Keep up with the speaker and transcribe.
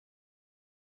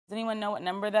Does anyone know what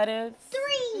number that is?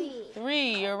 3.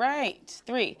 3, you're right.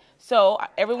 3. So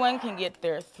everyone can get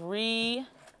their 3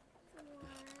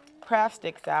 craft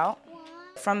sticks out.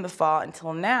 From the fall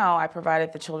until now, I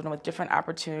provided the children with different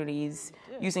opportunities,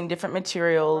 using different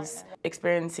materials,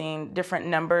 experiencing different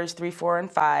numbers, 3, 4,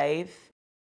 and 5.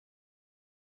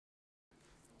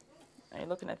 Are you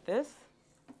looking at this?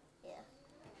 Yeah.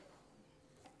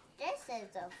 This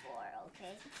is a 4,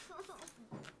 okay?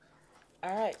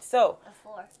 All right, so. A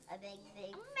 4, a big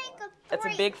 3. That's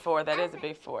a big 4. That is a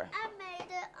big 4. I made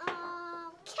a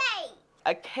K.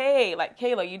 A K, like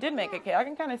Kayla. You did make a K. I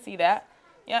can kind of see that.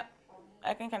 Yep.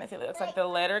 I can kind of see it. It looks like the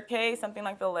letter K, something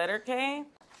like the letter K.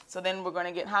 So then we're going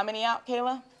to get how many out,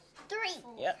 Kayla? 3.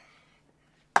 Yep.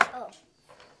 Oh.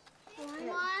 1,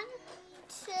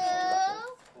 2,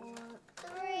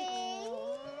 3.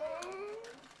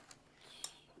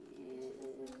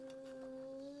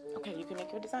 Okay, you can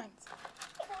make your designs.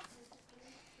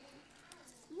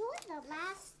 You were the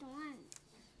last one.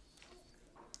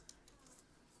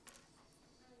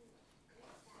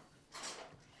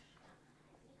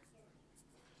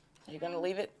 Are you going to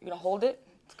leave it? You're going to hold it?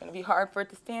 It's going to be hard for it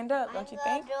to stand up, don't you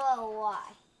think? I'm going to do a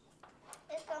Y.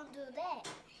 It's going to do that.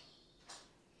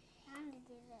 I'm going to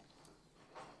do that.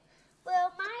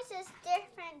 Well, mine is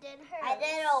different than hers. I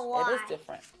did a Y. It is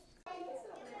different.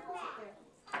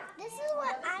 This is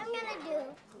what I'm going to do.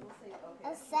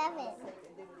 A 7.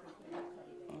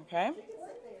 Okay.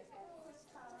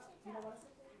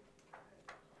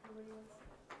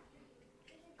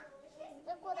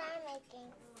 Look what I'm making.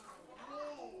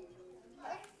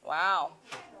 Wow.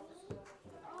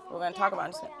 We're going to talk about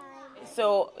it.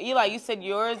 So, Eli, you said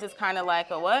yours is kind of like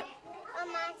a what? A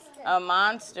monster. A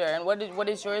monster. And what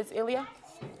is yours, Ilya?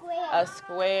 Square. A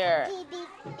square.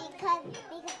 Because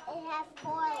it has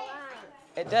 4 lines.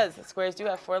 It does. Squares do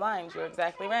have 4 lines. You're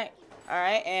exactly right. All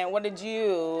right. And what did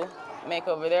you make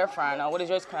over there, Frano? What does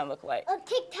yours kind of look like? A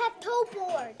tic-tac-toe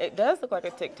board. It does look like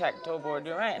a tic-tac-toe board.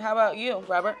 You're right. How about you,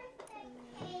 Robert?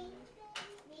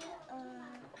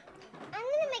 I'm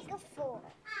going to make a 4.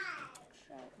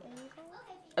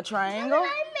 A triangle?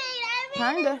 I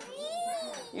made Kinda. a Z.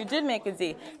 You did make a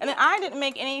Z. And then I didn't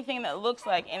make anything that looks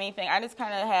like anything. I just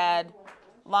kind of had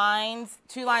lines,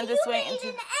 2 lines this way and 2.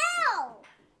 You made an L.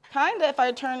 Kinda, if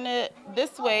I turned it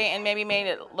this way and maybe made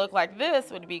it look like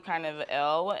this, would be kind of an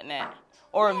L, wouldn't it?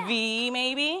 Or a V,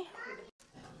 maybe?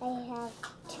 I have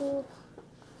 2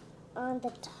 on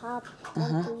the top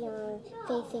and 3 on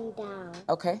facing down.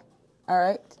 Okay. All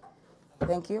right.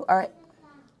 Thank you. All right.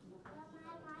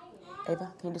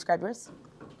 Ava, can you describe yours?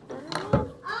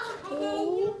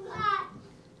 2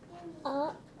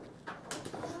 up.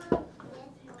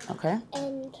 Okay.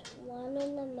 And 1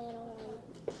 in the middle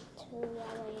and 2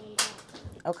 yellow and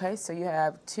black. Okay, so you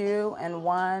have 2 and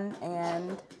 1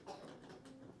 and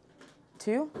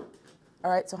 2.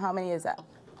 All right, so how many is that?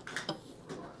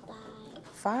 5.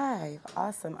 5.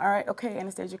 Awesome. All right, okay,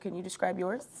 Anastasia, can you describe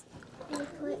yours? I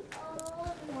put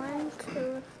 1,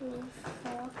 2, 3,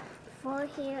 4. 4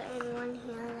 here and 1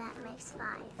 here, that makes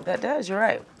 5. That does, you're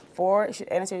right. 4,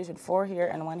 Anastasia should 4 here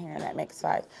and 1 here, and that makes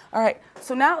 5. All right,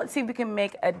 so now let's see if we can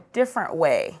make a different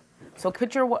way. So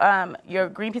put your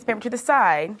green piece of paper to the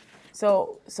side.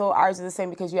 So ours is the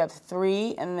same because you have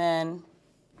 3 and then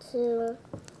 2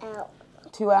 out.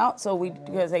 2 out. So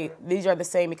these are the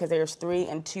same because there's 3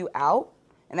 and 2 out,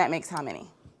 and that makes how many?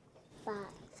 5.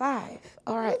 5.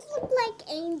 All right. These look like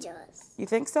angels. You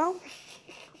think so?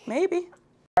 Maybe.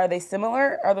 Are they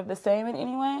similar? Are they the same in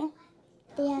any way?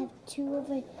 They have 2 of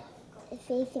it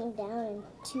facing down and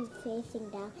 2 facing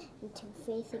down and 2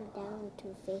 facing down and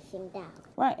 2 facing down.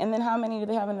 Right. And then how many do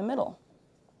they have in the middle?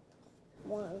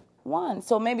 1. 1.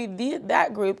 So maybe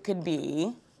that group could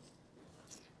be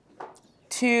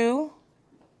 2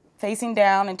 facing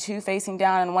down and 2 facing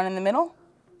down and 1 in the middle?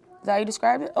 Is that how you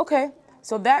described it? Okay.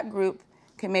 So that group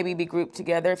can maybe be grouped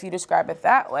together if you describe it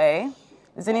that way.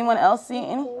 Does anyone else see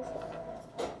any?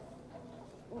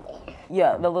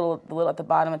 Yeah, the little at the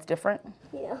bottom, it's different?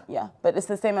 Yeah. Yeah, but it's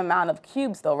the same amount of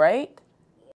cubes though, right?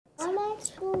 One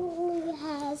actually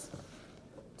has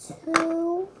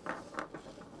 2,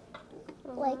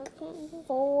 like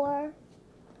 4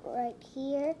 right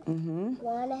here. Mm-hmm.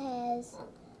 One has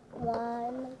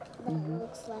 1 that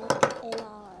looks like an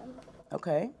arm.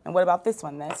 Okay, and what about this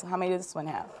one? How many does this one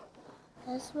have?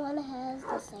 This one has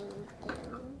the same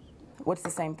thing. What's the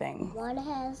same thing? One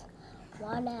has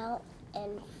 1 out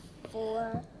and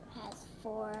 4 has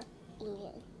 4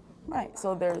 in. Right,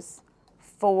 so there's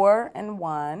 4 and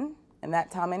 1, and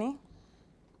that's how many?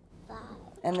 5.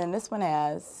 And then this one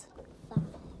has, 5.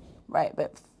 right,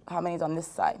 but how many is on this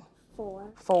side?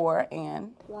 4. 4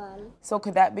 and 1. So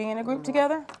could that be in a group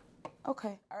together?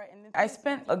 Okay. All right. And I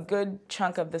spent a good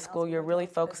chunk of the school year really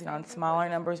focusing on smaller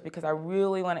numbers because I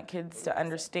really wanted kids to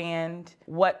understand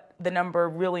what the number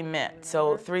really meant.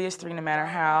 So 3 is 3 no matter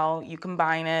how you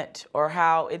combine it or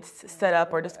how it's set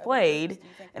up or displayed,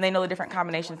 and they know the different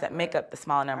combinations that make up the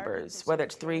small numbers, whether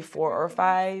it's 3, 4, or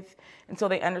 5. And so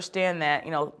they understand that,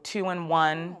 2 and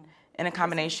 1 in a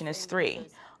combination is 3,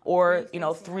 or,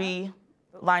 3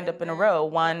 lined up in a row,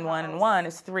 1, 1, and 1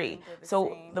 is 3.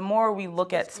 So the more we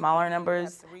look at smaller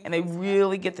numbers and they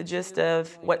really get the gist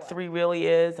of what 3 really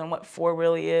is and what 4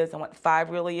 really is and what 5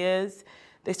 really is,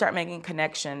 they start making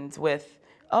connections with,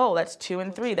 oh, that's 2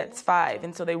 and 3, that's 5.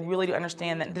 And so they really do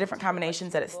understand that the different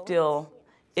combinations that it still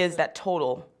is that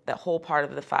total, that whole part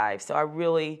of the 5. So I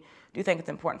really do think it's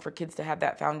important for kids to have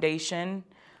that foundation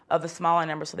of the smaller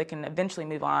numbers so they can eventually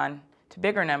move on to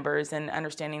bigger numbers and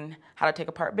understanding how to take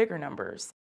apart bigger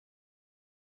numbers.